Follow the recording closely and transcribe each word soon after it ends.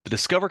The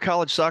Discover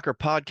College Soccer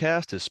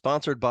podcast is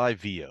sponsored by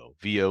VIO.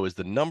 VIO is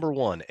the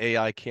 #1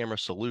 AI camera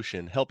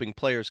solution helping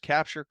players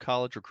capture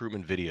college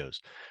recruitment videos.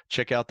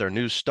 Check out their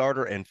new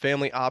starter and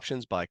family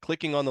options by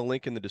clicking on the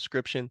link in the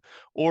description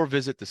or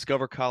visit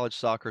Discover College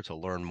Soccer to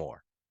learn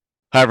more.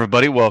 Hi,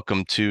 everybody.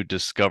 Welcome to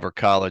Discover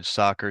College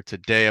Soccer.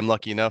 Today, I'm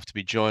lucky enough to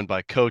be joined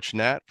by Coach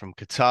Nat from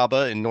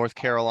Catawba in North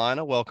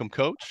Carolina. Welcome,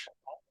 Coach.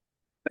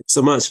 Thanks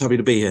so much. Happy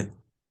to be here.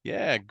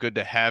 Yeah, good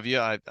to have you.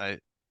 I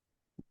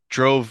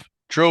drove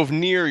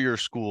near your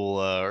school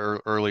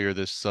earlier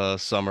this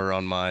summer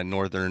on my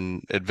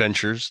northern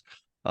adventures.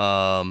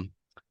 Um,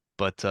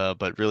 but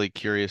really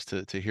curious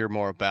to hear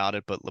more about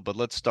it. But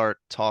let's start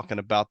talking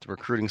about the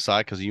recruiting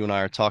side because you and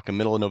I are talking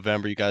middle of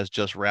November. You guys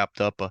just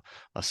wrapped up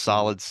a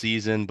solid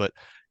season, but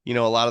a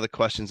lot of the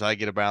questions I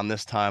get around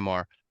this time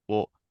are,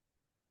 well,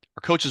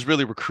 are coaches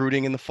really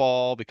recruiting in the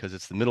fall because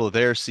it's the middle of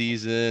their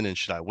season, and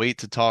should I wait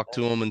to talk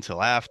to them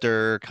until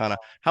after? Kind of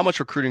how much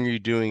recruiting are you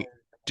doing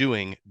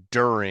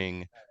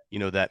during,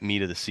 that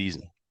meat of the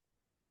season?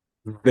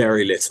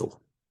 Very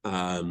little.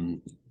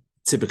 Um,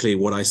 Typically,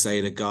 what I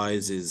say to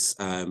guys is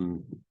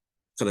kind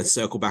of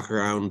circle back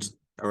around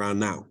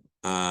now.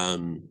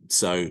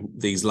 So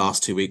these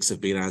last 2 weeks have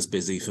been as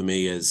busy for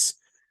me as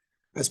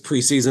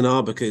preseason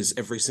are because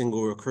every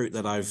single recruit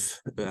that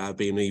I've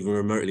been even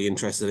remotely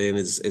interested in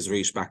is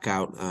reached back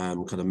out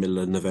kind of middle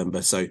of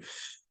November. So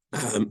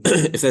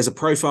if there's a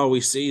profile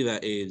we see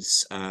that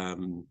is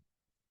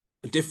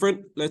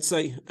different, let's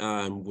say,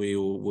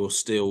 we'll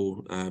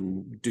still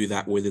do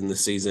that within the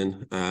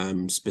season.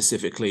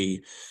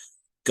 Specifically,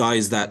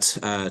 guys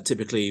that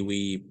typically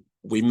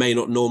we may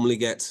not normally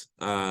get,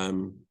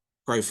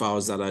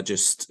 profiles that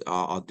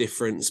are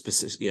different.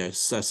 Specific,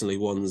 certainly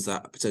ones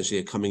that potentially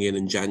are coming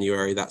in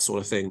January, that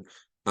sort of thing.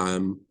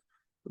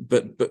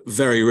 But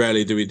very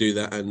rarely do we do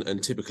that,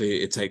 and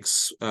typically it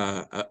takes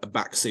a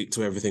backseat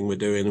to everything we're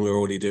doing, and we're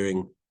already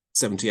doing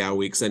 70-hour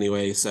weeks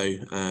anyway. So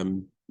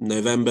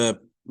November.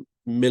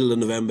 Middle of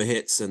November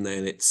hits, and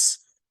then it's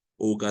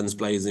all guns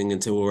blazing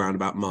until around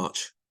about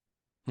March.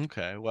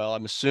 Okay, well,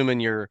 I'm assuming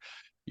you're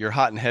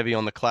hot and heavy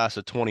on the class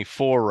of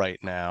 24 right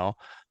now.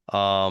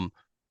 Um,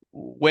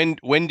 when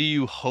do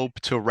you hope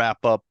to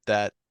wrap up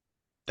that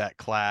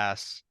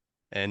class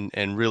and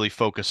really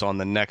focus on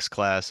the next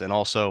class? And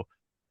also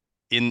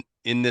in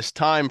this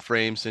time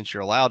frame, since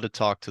you're allowed to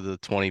talk to the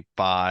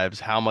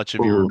 25s, how much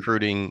of your Mm.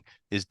 recruiting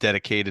is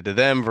dedicated to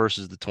them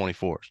versus the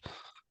 24s?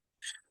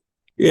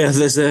 Yeah,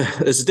 there's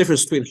a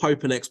difference between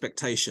hope and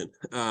expectation.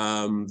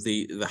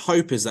 The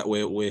hope is that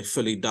we're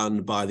fully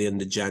done by the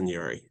end of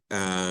January.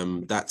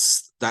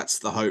 That's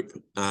the hope.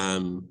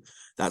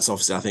 That's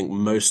obviously, I think,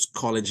 most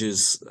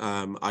colleges'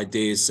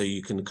 ideas. So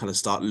you can kind of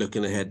start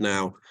looking ahead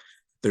now.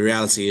 The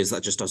reality is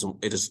that just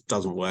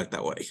doesn't work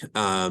that way.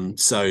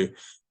 So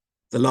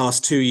the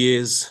last 2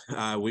 years,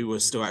 we were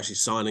still actually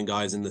signing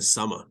guys in the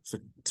summer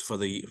for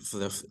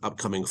the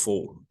upcoming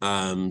fall.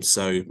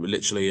 So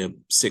literally a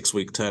 6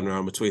 week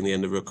turnaround between the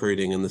end of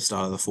recruiting and the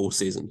start of the fall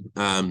season.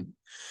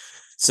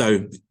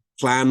 So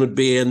plan would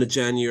be end of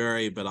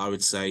January, but I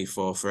would say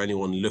for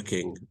anyone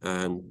looking,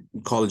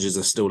 colleges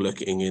are still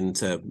looking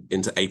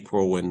into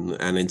April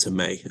and into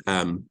May.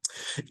 In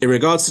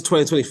regards to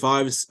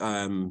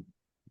 2025s,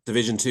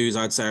 Division twos,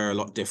 I'd say, are a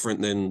lot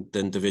different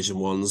than Division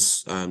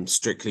ones,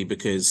 strictly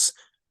because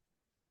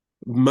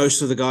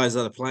most of the guys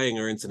that are playing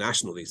are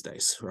international these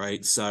days,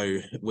 right? So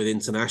with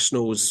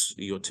internationals,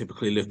 you're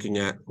typically looking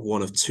at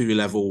one of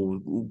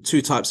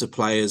two types of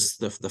players.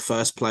 The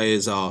first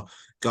players are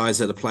guys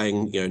that are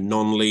playing,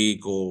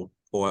 non-league or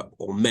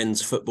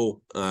men's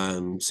football.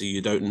 So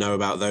you don't know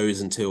about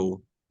those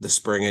until the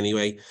spring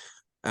anyway.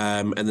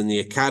 And then the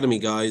academy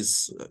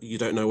guys, you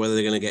don't know whether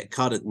they're going to get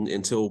cut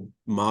until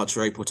March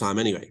or April time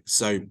anyway.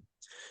 So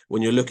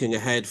when you're looking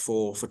ahead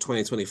for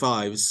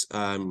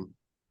 2025s,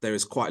 there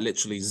is quite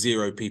literally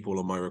zero people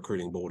on my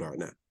recruiting board right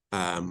now.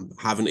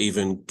 Haven't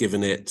even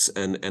given it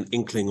an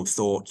inkling of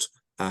thought,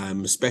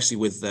 especially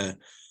with the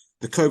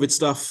COVID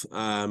stuff,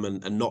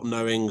 and not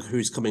knowing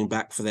who's coming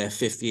back for their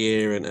fifth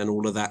year and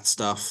all of that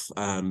stuff.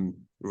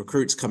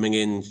 Recruits coming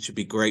in should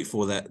be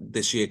grateful that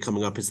this year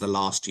coming up is the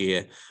last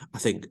year. I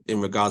think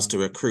in regards to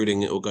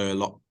recruiting, it will go a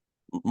lot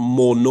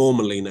more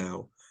normally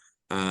now.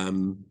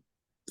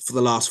 For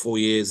the last 4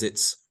 years,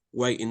 it's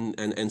wait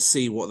and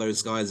see what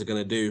those guys are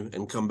going to do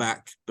and come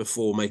back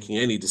before making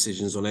any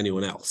decisions on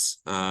anyone else.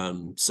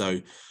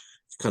 So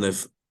kind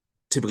of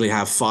typically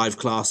have 5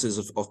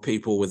 classes of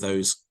people with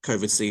those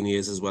COVID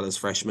seniors as well as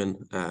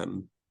freshmen.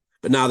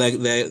 But now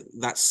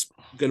that's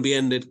going to be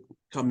ended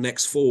come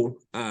next fall.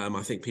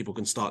 I think people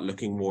can start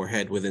looking more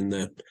ahead within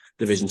the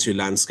Division two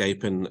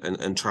landscape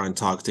and try and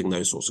targeting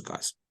those sorts of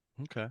guys.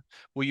 Okay.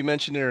 Well, you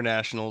mentioned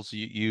internationals.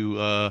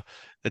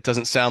 It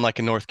doesn't sound like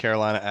a North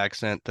Carolina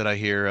accent that I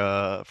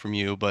hear from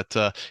you, but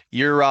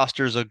your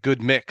roster is a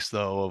good mix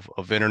though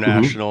of Mm-hmm.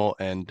 international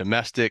and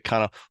domestic.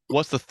 Kind of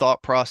what's the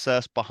thought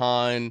process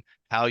behind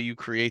how you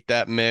create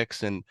that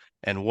mix and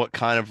what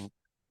kind of,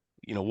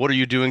 what are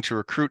you doing to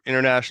recruit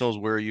internationals?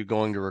 Where are you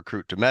going to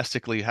recruit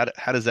domestically? How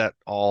does that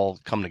all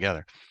come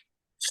together?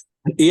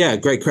 Yeah,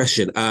 great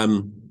question.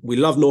 We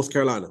love North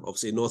Carolina.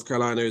 Obviously, North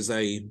Carolina is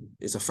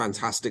a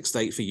fantastic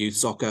state for youth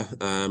soccer.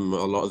 A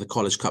lot of the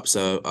college cups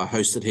are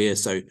hosted here,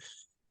 so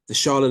the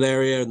Charlotte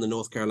area and the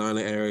North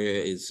Carolina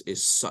area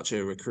is such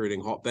a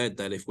recruiting hotbed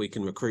that if we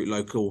can recruit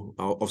local,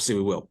 obviously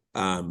we will.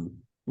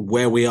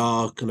 Where we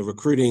are kind of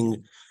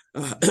recruiting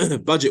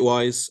budget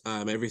wise,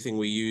 everything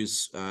we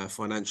use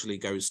financially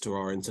goes to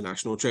our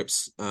international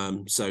trips.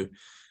 So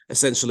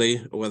essentially,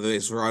 whether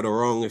it's right or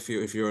wrong, if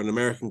you're an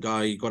American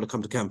guy, you got to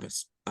come to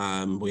campus.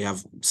 We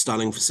have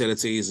stunning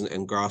facilities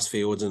and grass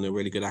fields and a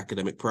really good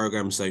academic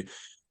program. So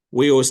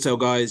we always tell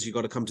guys you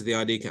got to come to the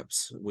ID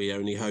camps. We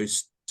only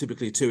host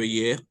typically two a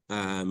year.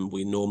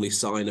 We normally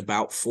sign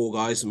about four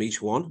guys from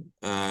each one,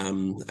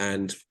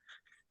 and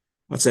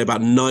I'd say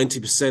about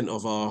 90%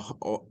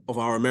 of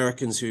our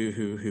Americans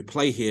who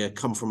play here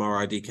come from our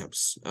ID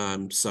camps.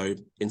 So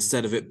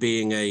instead of it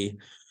being a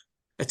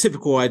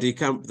typical ID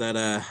camp that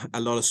a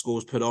lot of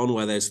schools put on,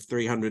 where there's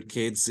 300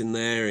 kids in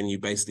there, and you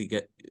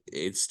basically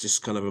it's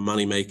just kind of a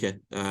money maker.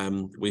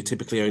 We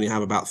typically only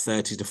have about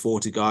 30 to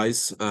 40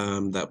 guys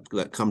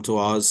that come to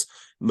ours.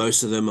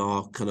 Most of them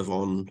are kind of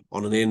on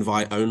an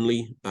invite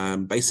only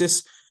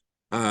basis.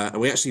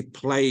 And we actually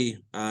play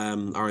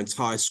our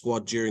entire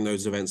squad during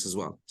those events as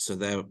well. So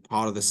they're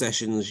part of the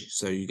sessions.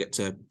 So you get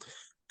to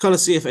kind of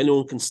see if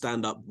anyone can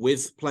stand up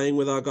with playing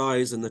with our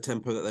guys and the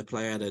tempo that they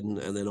play at. And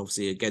then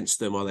obviously against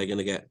them, are they going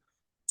to get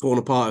torn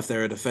apart if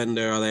they're a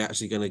defender? Are they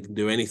actually going to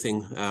do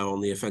anything on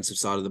the offensive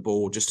side of the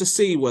ball, just to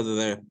see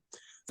whether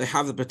they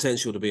have the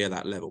potential to be at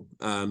that level.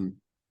 In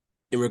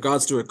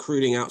regards to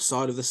recruiting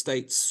outside of the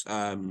States,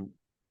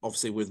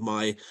 obviously with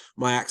my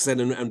accent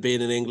and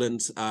being in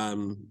England,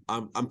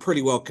 I'm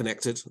pretty well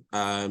connected.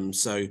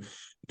 So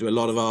do a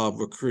lot of our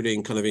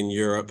recruiting kind of in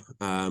Europe,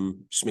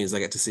 which means I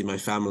get to see my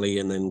family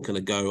and then kind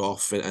of go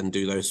off and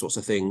do those sorts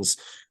of things.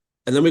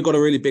 And then we've got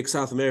a really big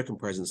South American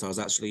presence. I was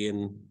actually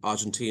in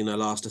Argentina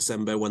last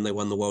December when they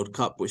won the World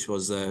Cup, which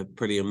was a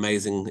pretty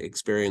amazing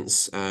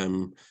experience.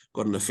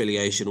 Got an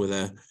affiliation with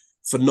a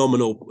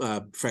phenomenal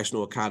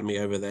professional academy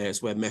over there.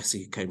 It's where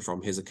Messi came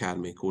from, his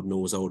academy called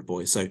Nor's Old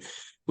Boys. So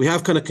we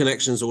have kind of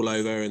connections all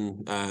over,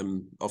 and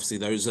obviously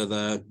those are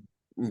the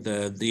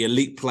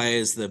elite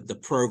players, the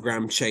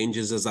program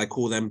changes as I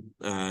call them,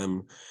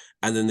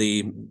 and then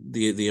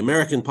the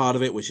American part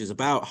of it, which is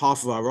about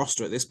half of our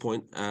roster at this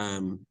point.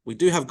 We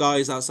do have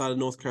guys outside of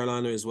North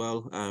Carolina as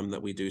well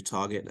that we do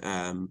target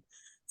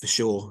for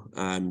sure,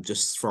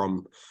 just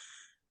from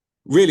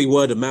really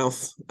word of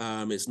mouth.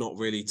 It's not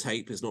really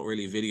tape, it's not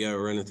really video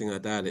or anything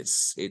like that.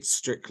 It's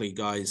strictly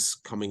guys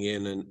coming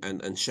in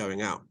and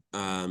showing out.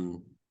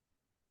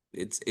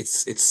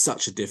 It's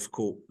such a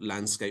difficult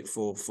landscape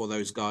for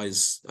those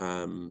guys,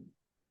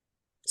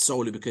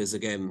 solely because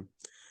again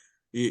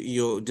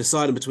you're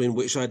deciding between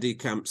which ID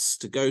camps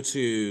to go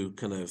to.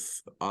 Kind of,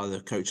 are the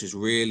coaches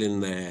real in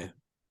their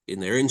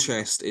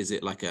interest? Is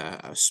it like a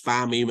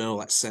spam email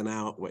that's sent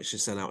out, which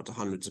is sent out to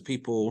hundreds of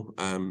people?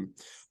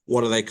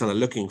 What are they kind of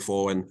looking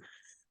for? And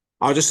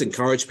I'll just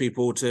encourage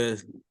people to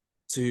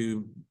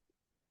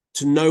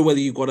know whether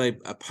you've got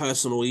a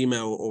personal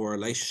email or a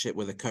relationship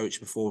with a coach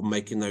before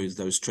making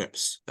those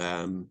trips.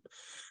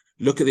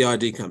 Look at the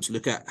ID camps.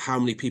 Look at how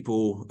many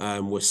people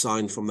were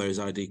signed from those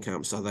ID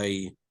camps. Are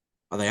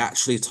they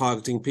actually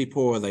targeting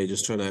people, or are they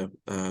just trying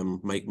to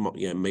make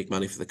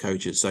money for the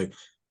coaches? So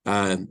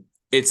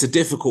it's a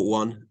difficult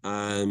one,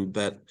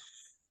 but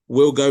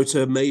we'll go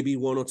to maybe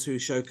one or two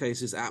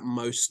showcases at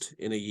most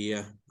in a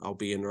year. I'll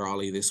be in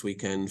Raleigh this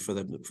weekend for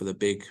the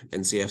big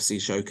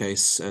NCFC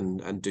showcase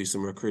and do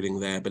some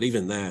recruiting there. But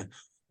even there,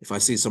 if I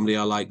see somebody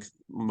I like,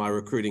 my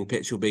recruiting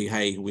pitch will be,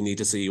 hey, we need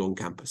to see you on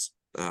campus.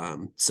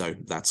 So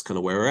that's kind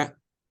of where we're at.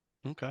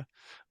 Okay.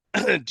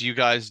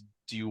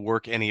 Do you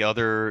work any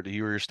other, do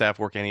you or your staff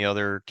work any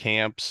other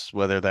camps,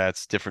 whether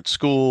that's different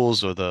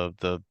schools or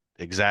the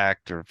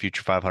exact or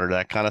future 500,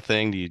 that kind of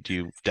thing? Do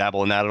you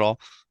dabble in that at all?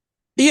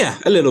 Yeah,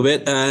 a little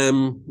bit.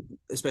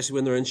 Especially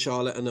when they're in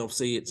Charlotte, and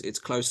obviously it's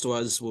close to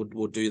us.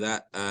 We'll do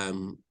that.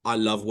 I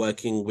love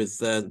working with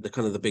the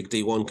kind of the big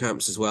D1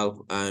 camps as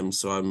well.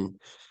 So I'm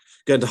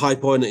going to High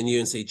Point and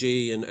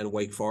UNCG and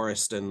Wake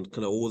Forest and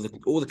kind of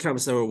all the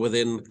camps that are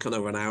within kind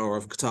of an hour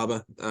of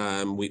Catawba.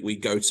 We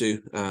go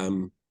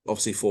to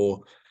obviously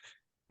for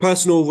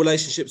personal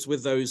relationships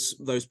with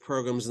those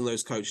programs and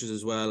those coaches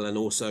as well, and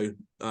also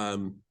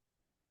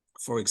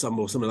for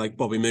example, somebody like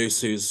Bobby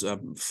Moose, who's a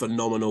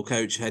phenomenal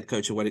coach, head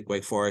coach of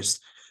Wake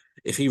Forest.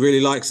 If he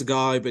really likes a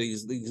guy, but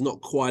he's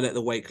not quite at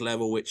the Wake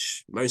level,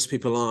 which most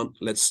people aren't,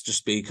 let's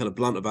just be kind of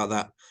blunt about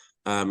that.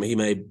 He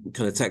may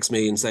kind of text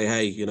me and say,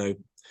 hey,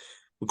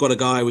 we've got a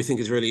guy we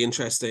think is really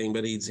interesting,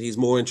 but he's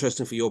more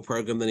interesting for your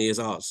program than he is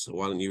ours.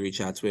 Why don't you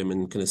reach out to him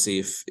and kind of see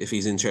if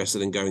he's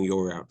interested in going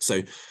your route?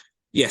 So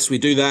yes, we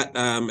do that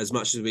as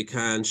much as we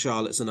can.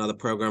 Charlotte's another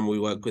program we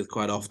work with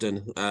quite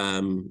often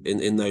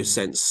in those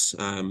sense.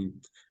 And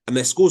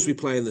there's schools we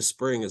play in the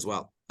spring as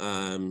well.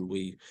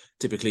 We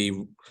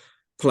typically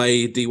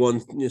play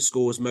D1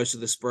 schools most of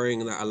the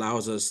spring, and that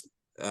allows us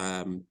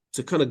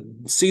to kind of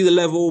see the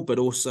level, but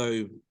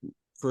also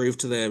prove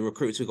to the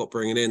recruits we've got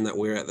bringing in that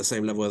we're at the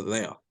same level that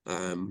they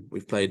are.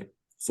 We've played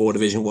 4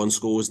 Division 1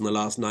 schools in the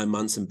last 9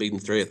 months and beaten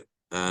 3 of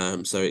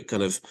them. So it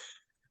kind of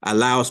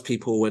allows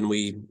people when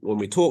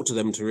we talk to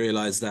them to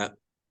realize that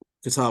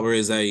Catawba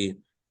is a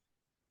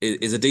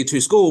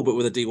D2 school, but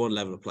with a D1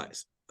 level of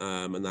players.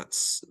 And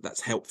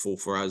that's helpful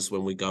for us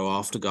when we go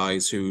after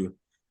guys who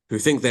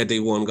think they're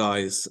D1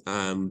 guys,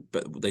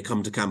 but they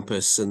come to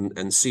campus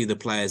and see the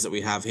players that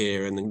we have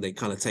here, and then they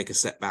kind of take a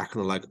step back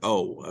and are like,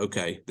 oh,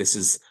 okay, this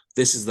is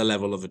the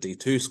level of a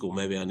D2 school.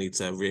 Maybe I need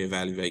to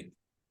reevaluate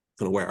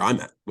kind of where I'm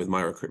at with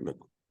my recruitment.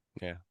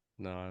 Yeah,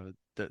 no,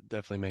 that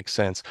definitely makes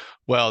sense.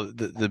 Well,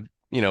 the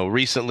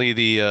recently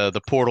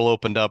the portal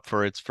opened up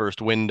for its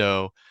first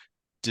window.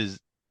 Do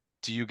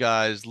you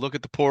guys look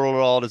at the portal at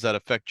all? Does that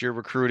affect your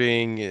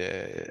recruiting?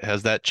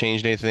 Has that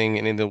changed anything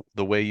in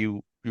the way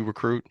you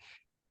recruit?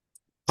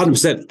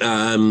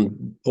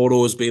 100%.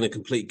 Portal has been a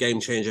complete game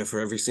changer for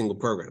every single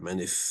program, and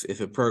if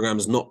a program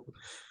is not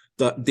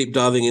deep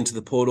diving into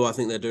the portal, I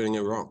think they're doing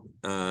it wrong.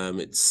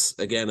 It's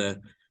again a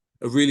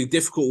really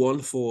difficult one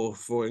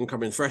for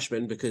incoming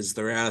freshmen, because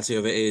the reality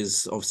of it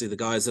is obviously the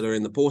guys that are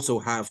in the portal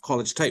have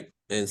college tape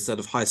instead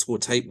of high school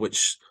tape,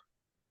 which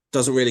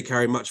doesn't really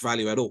carry much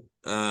value at all.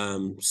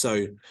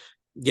 So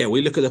yeah,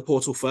 we look at the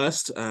portal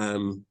first,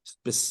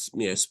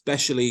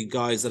 especially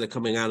guys that are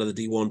coming out of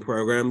the D1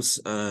 programs.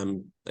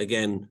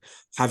 Again,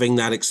 having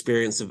that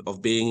experience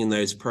of being in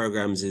those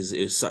programs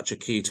is such a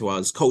key to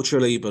us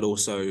culturally, but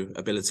also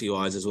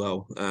ability-wise as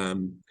well.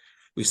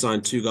 We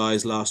signed 2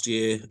 guys last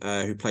year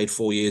who played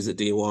 4 years at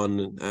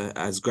D1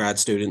 as grad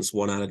students,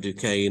 one out of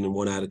Duquesne and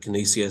one out of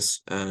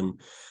Canisius.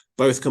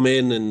 Both come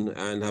in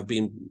and have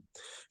been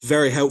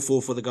very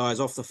helpful for the guys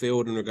off the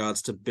field in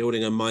regards to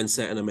building a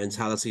mindset and a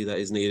mentality that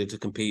is needed to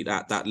compete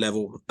at that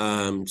level.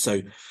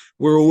 So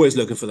we're always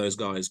looking for those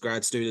guys,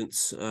 grad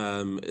students,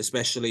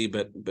 especially,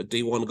 but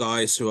D1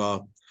 guys who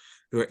are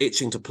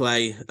itching to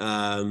play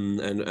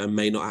and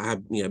may not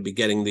have be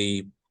getting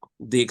the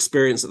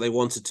experience that they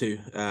wanted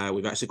to.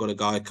 We've actually got a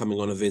guy coming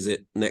on a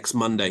visit next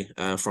Monday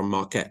from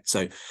Marquette.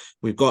 So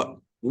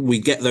we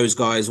get those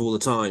guys all the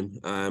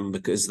time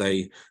because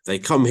they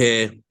come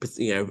here,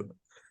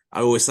 I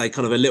always say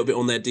kind of a little bit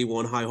on their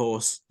D1 high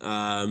horse,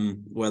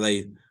 where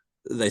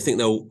they think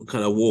they'll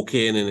kind of walk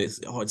in and it's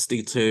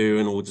D2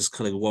 and we'll just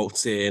kind of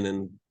waltz in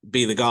and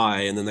be the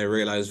guy, and then they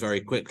realize very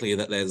quickly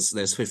that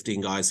there's 15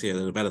 guys here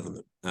that are better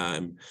than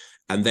them.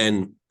 And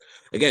then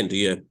again, do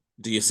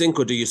you sink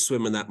or do you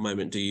swim in that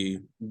moment? Do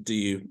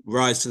you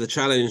rise to the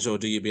challenge, or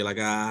do you be like,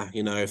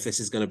 if this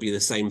is going to be the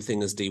same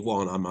thing as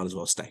D1, I might as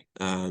well stay.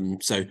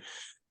 So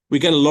we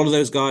get a lot of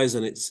those guys,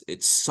 and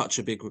it's such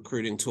a big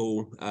recruiting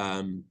tool.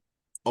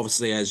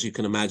 Obviously, as you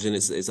can imagine,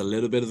 it's a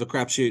little bit of a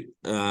crapshoot.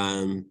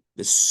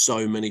 There's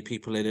so many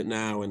people in it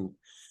now, and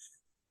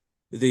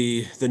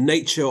the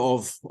nature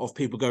of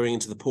people going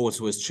into the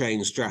portal has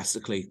changed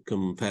drastically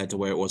compared to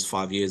where it was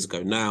 5 years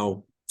ago.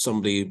 Now,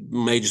 somebody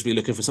may just be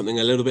looking for something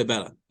a little bit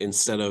better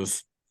instead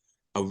of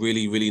a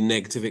really, really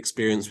negative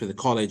experience with a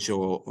college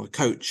or a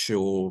coach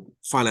or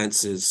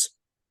finances.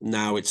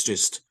 Now it's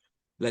just,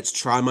 let's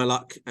try my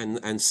luck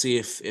and see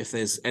if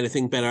there's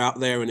anything better out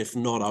there, and if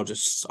not, I'll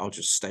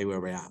just stay where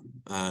we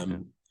are.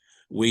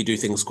 We do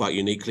things quite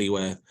uniquely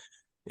where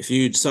if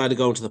you decide to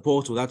go into the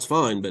portal, that's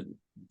fine, but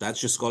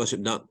that's your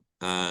scholarship done.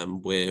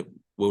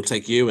 We'll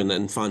take you and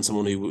then find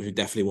someone who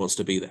definitely wants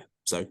to be there.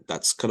 So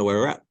that's kind of where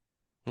we're at.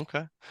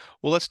 Okay.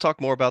 Well, let's talk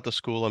more about the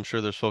school. I'm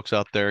sure there's folks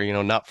out there,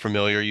 not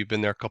familiar. You've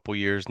been there a couple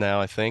years now,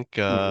 I think.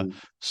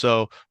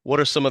 So what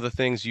are some of the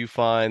things you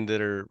find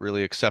that are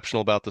really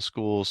exceptional about the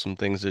school? Some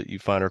things that you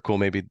find are cool,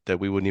 maybe that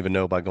we wouldn't even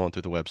know by going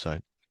through the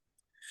website?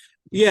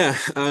 Yeah,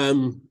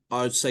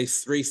 I'd say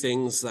 3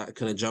 things that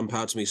kind of jump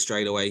out to me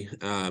straight away.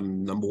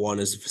 Number 1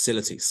 is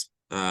facilities.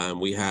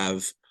 We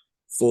have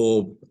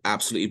 4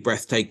 absolutely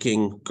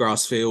breathtaking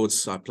grass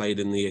fields. I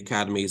played in the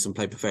academies and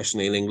played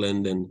professionally in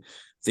England, and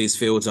these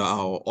fields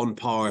are on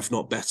par, if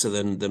not better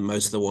than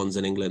most of the ones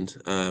in England.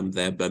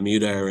 They're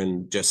Bermuda,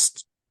 and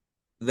just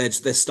they're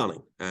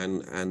stunning,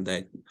 and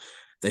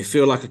they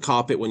feel like a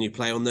carpet when you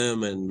play on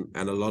them. And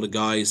a lot of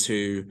guys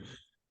who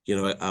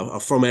are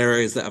from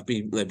areas that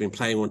they've been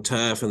playing on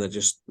turf and they're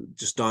just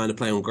dying to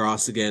play on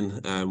grass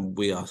again.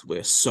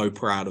 We're so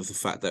proud of the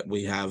fact that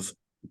we have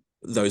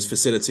those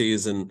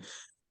facilities, and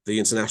the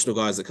international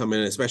guys that come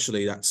in,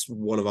 especially, that's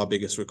one of our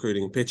biggest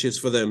recruiting pitches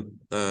for them.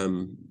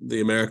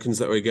 The Americans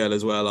that we get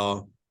as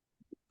well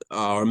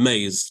are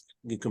amazed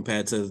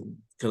compared to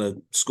kind of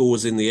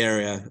schools in the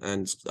area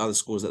and other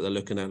schools that they're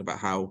looking at about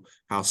how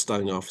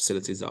stunning our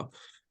facilities are.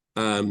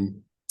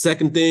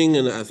 Second thing,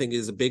 and I think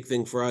is a big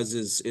thing for us,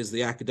 is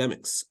the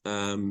academics.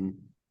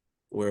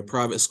 We're a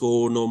private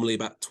school, normally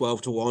about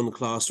 12-to-1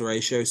 class to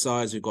ratio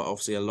size. We've got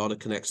obviously a lot of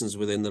connections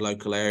within the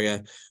local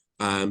area.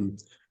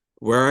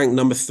 We're ranked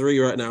number 3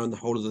 right now in the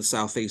whole of the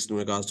Southeast in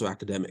regards to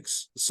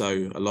academics.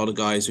 So a lot of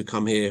guys who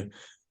come here,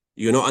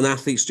 you're not an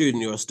athlete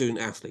student, you're a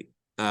student athlete.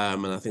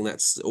 And I think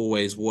that's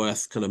always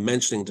worth kind of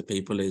mentioning to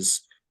people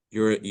is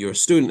you're a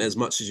student as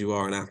much as you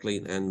are an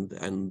athlete, and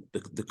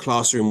the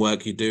classroom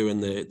work you do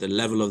and the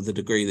level of the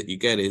degree that you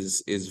get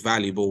is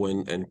valuable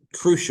and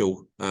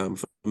crucial for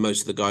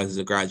most of the guys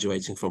that are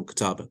graduating from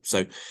Catawba.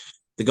 So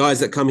the guys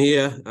that come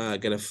here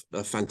get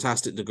a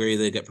fantastic degree.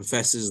 They get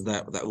professors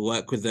that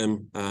work with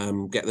them,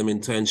 get them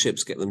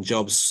internships, get them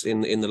jobs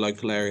in the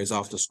local areas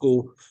after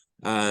school,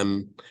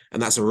 and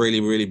that's a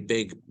really, really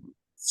big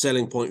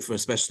selling point for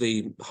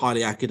especially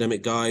highly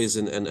academic guys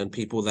and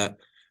people that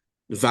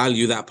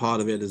value that part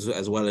of it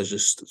as well as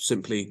just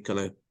simply kind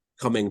of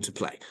coming to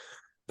play.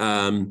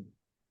 And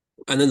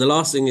then the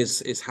last thing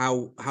is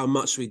how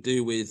much we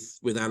do with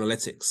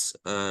analytics.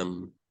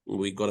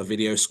 We've got a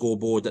video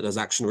scoreboard that does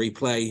action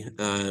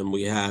replay.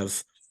 We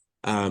have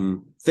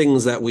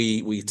things that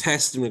we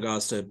test in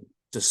regards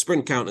to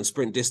sprint count and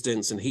sprint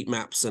distance and heat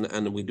maps,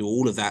 and we do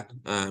all of that.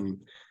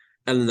 And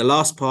then the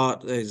last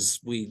part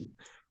is we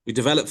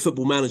develop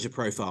football manager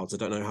profiles. I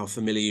don't know how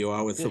familiar you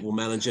are with football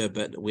manager,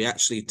 but we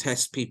actually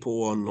test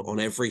people on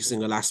every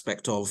single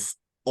aspect of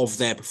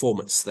their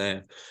performance,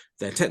 their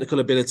technical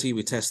ability.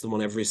 We test them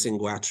on every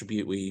single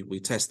attribute. We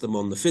test them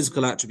on the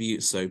physical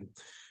attributes, so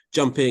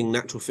jumping,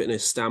 natural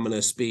fitness,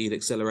 stamina, speed,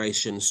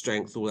 acceleration,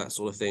 strength, all that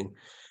sort of thing.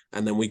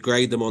 And then we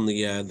grade them on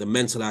the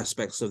mental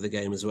aspects of the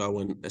game as well,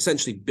 and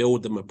essentially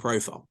build them a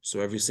profile. So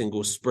every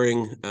single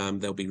spring,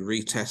 they'll be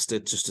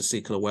retested just to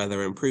see kind of where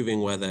they're improving,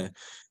 where they're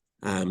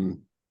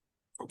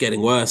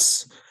getting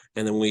worse.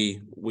 And then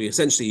we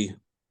essentially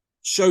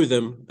show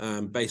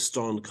them based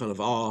on kind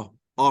of our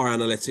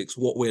analytics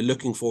what we're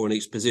looking for in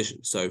each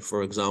position. So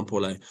for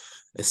example,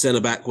 a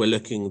centre back, we're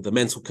looking the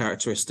mental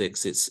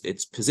characteristics,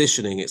 its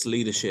positioning, its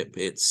leadership,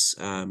 its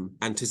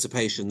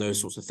anticipation,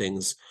 those sorts of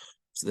things.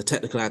 So the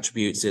technical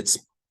attributes, it's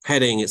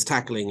heading, it's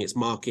tackling, it's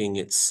marking,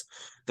 it's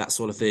that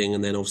sort of thing.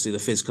 And then obviously the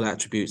physical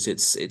attributes,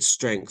 it's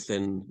strength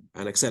and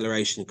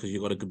acceleration, because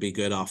you've got to be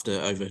good after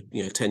over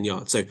 10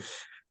 yards. So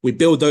we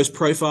build those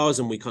profiles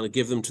and we kind of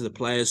give them to the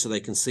players so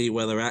they can see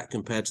where they're at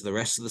compared to the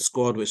rest of the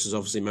squad, which is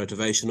obviously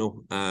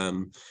motivational.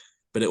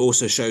 But it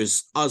also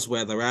shows us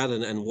where they're at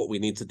and what we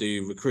need to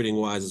do recruiting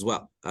wise as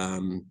well.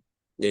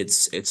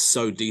 It's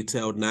so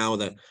detailed now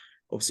that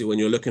obviously when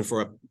you're looking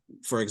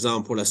for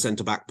example, a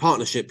centre back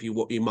partnership, you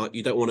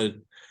don't want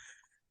to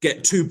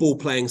get two ball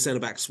playing centre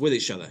backs with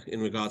each other in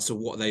regards to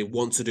what they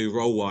want to do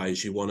role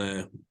wise. You want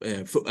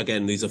to,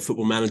 again, these are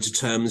football manager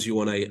terms. You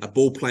want a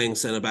ball playing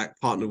centre back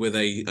partnered with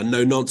a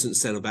no nonsense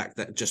centre back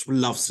that just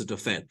loves to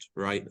defend,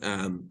 right?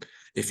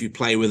 If you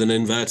play with an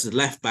inverted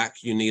left back,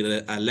 you need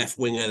a left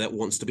winger that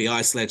wants to be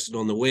isolated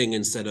on the wing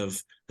instead of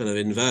kind of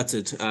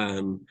inverted,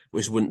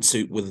 which wouldn't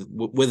suit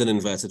with an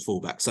inverted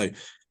fullback. So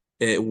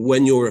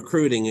when you're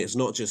recruiting, it's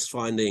not just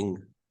finding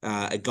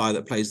a guy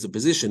that plays the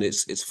position,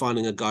 it's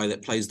finding a guy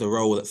that plays the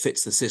role that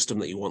fits the system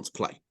that you want to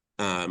play.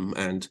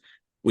 And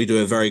we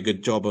do a very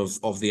good job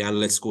of the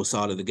analytical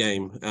side of the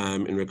game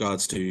in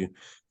regards to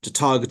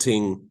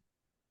targeting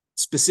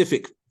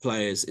specific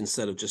players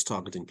instead of just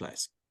targeting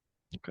players.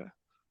 Okay.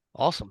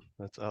 Awesome.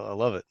 I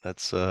love it.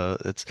 That's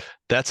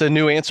a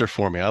new answer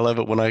for me. I love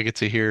it when I get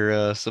to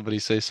hear somebody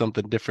say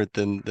something different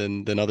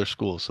than other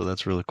schools. So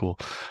that's really cool.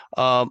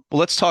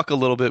 Let's talk a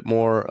little bit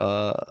more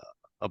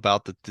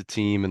about the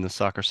team and the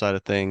soccer side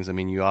of things. I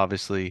mean, you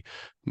obviously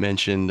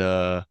mentioned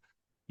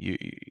you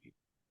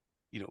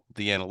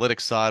the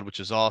analytics side, which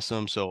is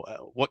awesome. So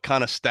what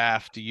kind of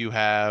staff do you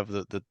have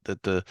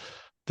that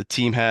the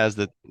team has,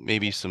 that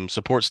maybe some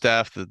support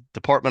staff the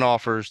department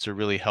offers to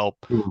really help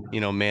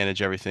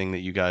manage everything that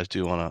you guys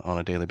do on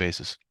a daily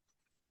basis?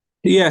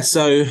 Yeah,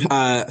 so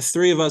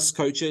three of us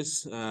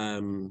coaches,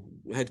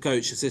 head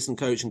coach, assistant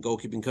coach, and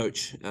goalkeeping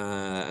coach,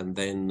 and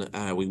then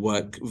we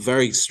work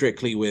very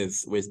strictly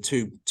with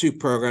two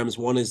programs.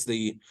 One is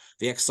the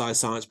exercise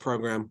science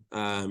program.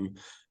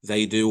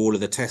 They do all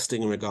of the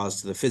testing in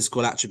regards to the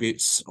physical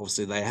attributes.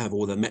 Obviously, they have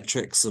all the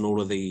metrics and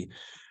all of the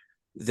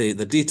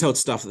detailed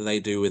stuff that they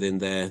do within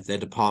their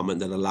department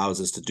that allows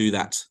us to do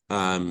that.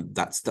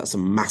 That's a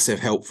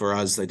massive help for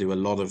us. They do a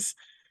lot of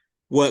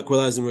work with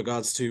us in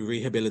regards to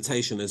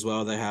rehabilitation as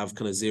well. They have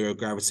kind of zero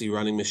gravity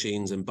running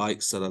machines and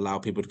bikes that allow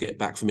people to get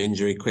back from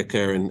injury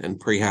quicker and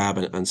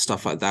prehab and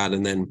stuff like that.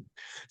 And then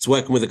it's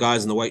working with the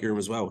guys in the weight room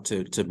as well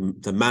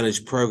to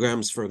manage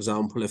programs. For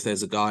example, if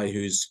there's a guy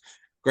who's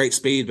great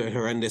speed but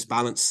horrendous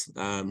balance,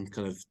 kind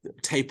of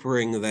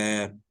tapering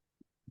their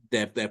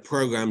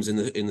programs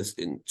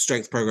in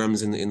strength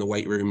programs in the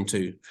weight room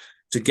to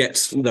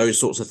get those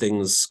sorts of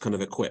things kind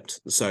of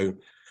equipped. So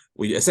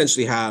we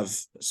essentially have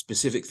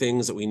specific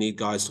things that we need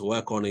guys to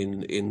work on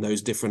in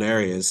those different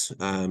areas,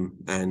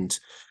 and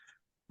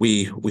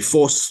we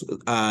force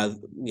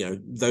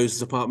those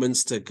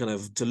departments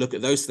to look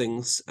at those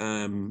things.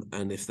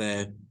 And if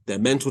they're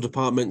mental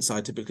departments, I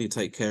typically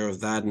take care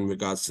of that in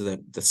regards to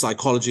the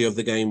psychology of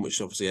the game,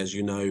 which obviously, as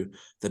you know,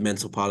 the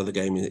mental part of the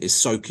game is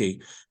so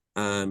key.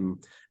 And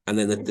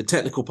then the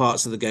technical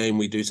parts of the game,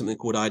 we do something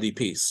called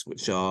IDPs,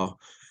 which are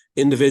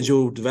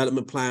individual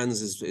development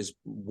plans, is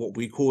what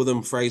we call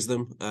them, phrase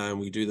them.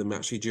 We do them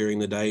actually during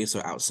the day,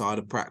 so outside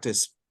of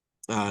practice.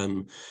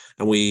 And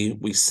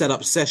we set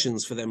up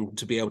sessions for them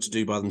to be able to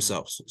do by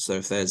themselves. So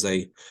if there's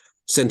a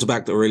centre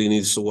back that really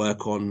needs to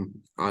work on,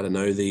 I don't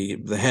know,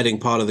 the heading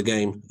part of the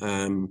game,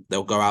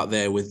 they'll go out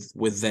there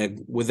with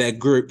their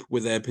group,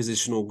 with their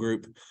positional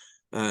group,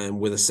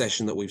 with a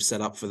session that we've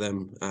set up for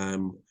them.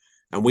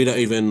 And we don't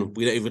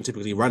even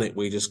typically run it.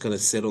 We just kind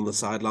of sit on the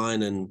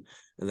sideline and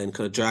then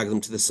kind of drag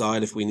them to the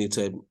side if we need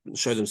to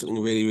show them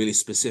something really, really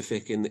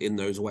specific in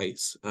those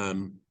ways.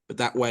 But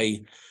that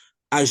way,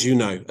 as you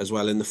know as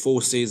well, in the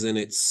fall season,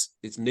 it's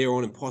near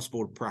on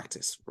impossible to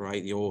practice,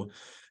 right?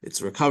 It's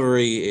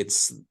recovery,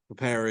 it's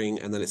preparing,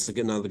 and then it's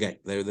another game.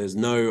 There's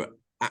no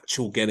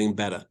actual getting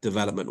better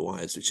development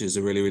wise, which is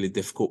a really, really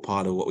difficult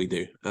part of what we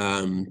do.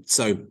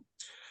 So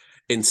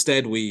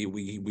instead,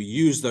 we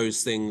use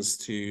those things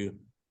to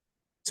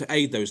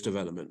aid those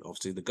development.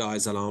 Obviously, the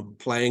guys that aren't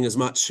playing as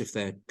much, if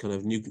they're kind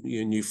of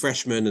new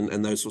freshmen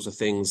and those sorts of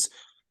things,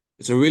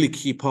 it's a really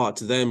key part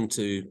to them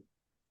to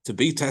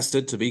be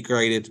tested, to be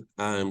graded,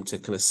 to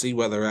kind of see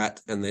where they're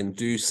at, and then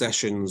do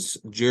sessions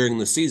during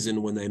the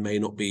season when they may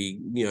not be,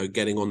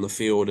 getting on the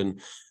field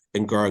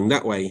and growing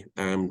that way,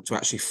 to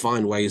actually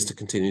find ways to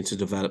continue to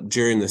develop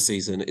during the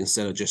season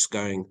instead of just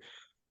going,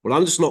 well,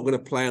 I'm just not going to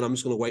play and I'm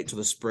just going to wait till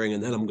the spring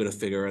and then I'm going to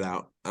figure it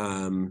out.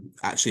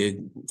 Actually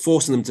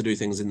forcing them to do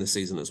things in the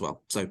season as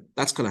well. So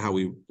that's kind of how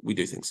we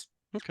do things.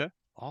 Okay.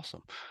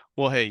 Awesome.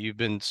 Well, hey, you've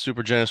been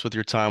super generous with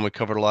your time. We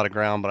covered a lot of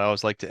ground, but I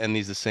always like to end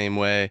these the same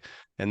way.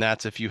 And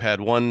that's if you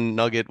had one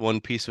nugget, one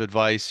piece of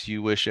advice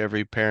you wish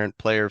every parent,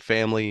 player,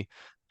 family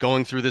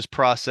going through this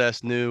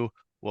process knew,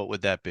 what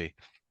would that be?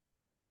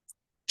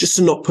 Just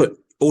to not put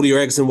all your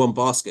eggs in one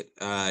basket.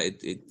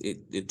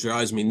 It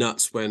drives me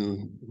nuts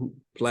when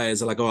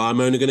players are like, "Oh, I'm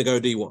only going to go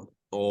D1,"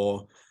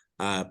 or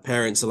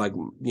parents are like,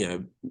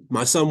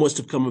 "My son wants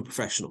to become a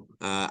professional,"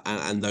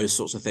 and those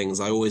sorts of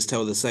things. I always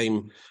tell the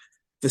same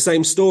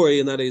story,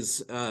 and that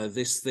is,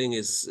 this thing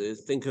is,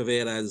 think of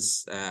it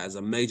as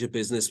a major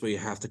business where you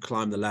have to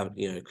climb the ladder.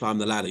 Climb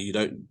the ladder. You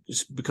don't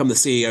just become the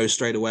CEO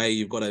straight away.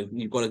 You've got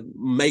to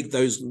make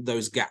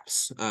those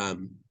gaps.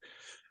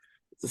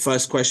 The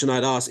first question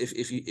I'd ask,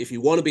 if you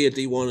want to be a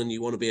D1 and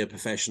you want to be a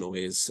professional,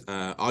 is,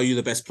 are you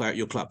the best player at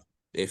your club?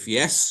 If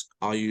yes,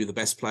 are you the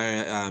best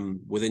player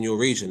within your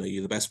region? Are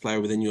you the best player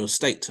within your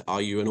state?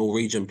 Are you an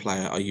all-region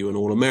player? Are you an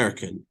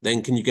all-American?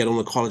 Then can you get on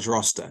a college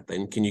roster?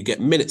 Then can you get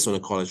minutes on a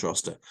college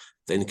roster?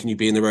 Then can you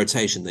be in the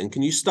rotation? Then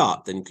can you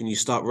start? Then can you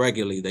start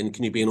regularly? Then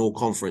can you be an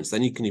all-conference?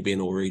 Then can you be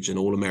an all-region,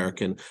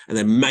 all-American? And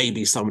then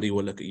maybe somebody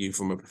will look at you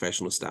from a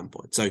professional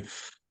standpoint. So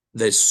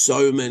there's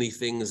so many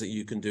things that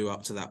you can do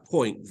up to that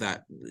point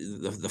that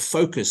the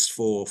focus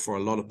for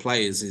a lot of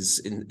players is,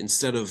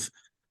 instead of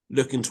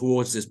looking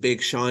towards this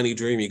big, shiny,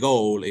 dreamy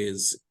goal,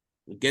 is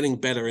getting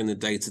better in the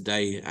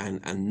day-to-day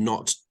and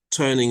not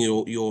turning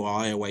your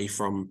eye away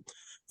from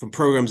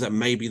programs that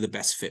may be the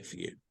best fit for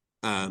you.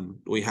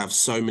 We have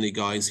so many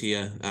guys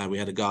here. We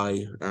had a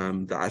guy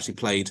that actually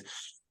played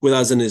with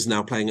us and is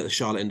now playing at the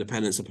Charlotte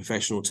Independence, a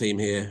professional team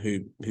here, who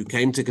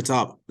came to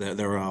Catawba.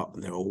 There are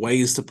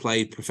ways to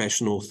play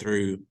professional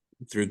through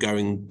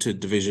going to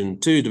Division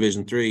 2,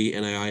 Division 3,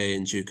 NAIA,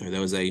 and JUCO.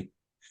 There was a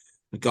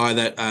guy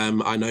that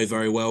I know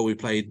very well. We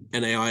played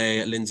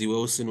NAIA at Lindsey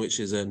Wilson, which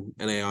is an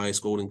NAIA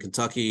school in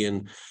Kentucky,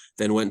 and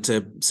then went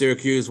to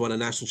Syracuse, won a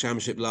national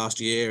championship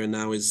last year, and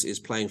now is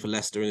playing for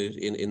Leicester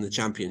in the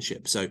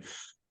championship. So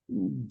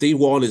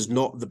D1 is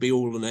not the be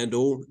all and end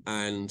all.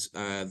 And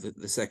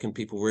the second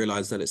people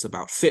realize that it's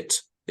about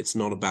fit, it's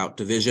not about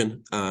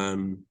division,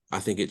 I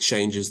think it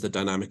changes the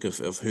dynamic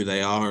of who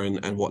they are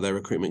and what their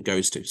recruitment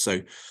goes to. So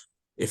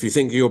if you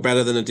think you're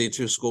better than a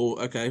D2 school,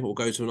 okay, we'll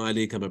go to an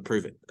ID, come and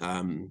prove it.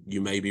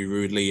 You may be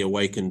rudely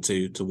awakened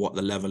to what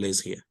the level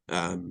is here.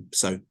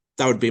 So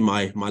that would be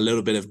my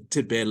little bit of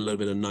tidbit, a little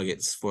bit of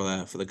nuggets for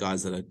the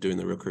guys that are doing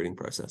the recruiting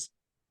process.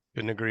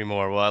 Couldn't agree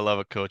more. Well, I love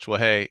it, Coach. Well,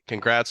 hey,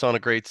 congrats on a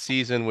great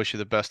season. Wish you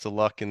the best of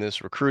luck in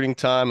this recruiting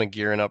time and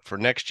gearing up for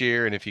next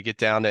year. And if you get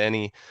down to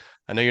any,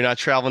 I know you're not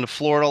traveling to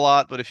Florida a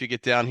lot, but if you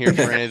get down here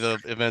for any of the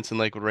events in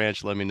Lakewood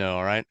Ranch, let me know.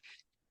 All right.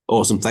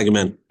 Awesome. Thank you,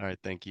 man. All right.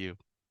 Thank you.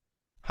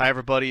 Hi,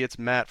 everybody. It's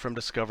Matt from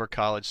Discover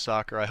College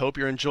Soccer. I hope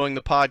you're enjoying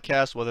the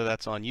podcast, whether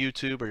that's on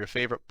YouTube or your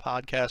favorite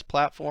podcast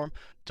platform.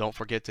 Don't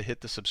forget to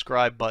hit the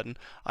subscribe button.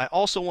 I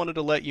also wanted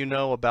to let you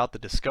know about the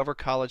Discover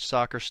College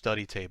Soccer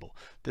Study Table.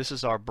 This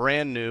is our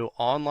brand new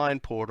online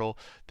portal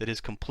that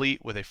is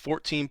complete with a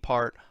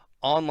 14-part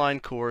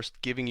online course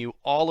giving you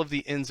all of the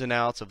ins and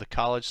outs of the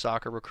college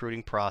soccer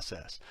recruiting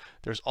process.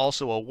 There's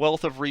also a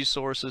wealth of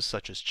resources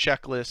such as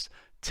checklists,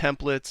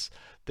 templates.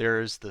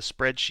 There's the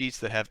spreadsheets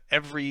that have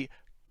every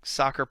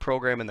soccer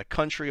program in the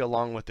country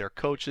along with their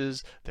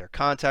coaches, their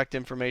contact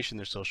information,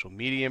 their social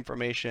media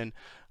information,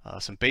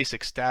 some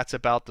basic stats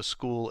about the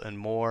school, and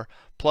more.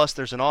 Plus,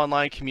 there's an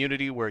online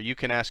community where you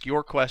can ask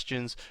your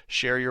questions,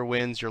 share your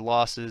wins, your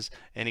losses,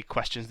 any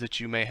questions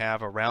that you may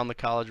have around the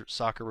college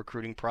soccer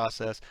recruiting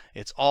process.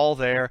 It's all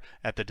there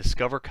at the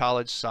Discover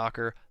College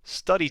Soccer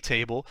Study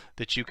Table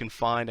that you can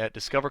find at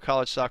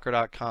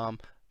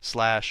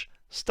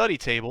discovercollegesoccer.com/study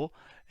table,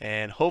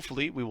 and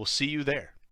hopefully we will see you there.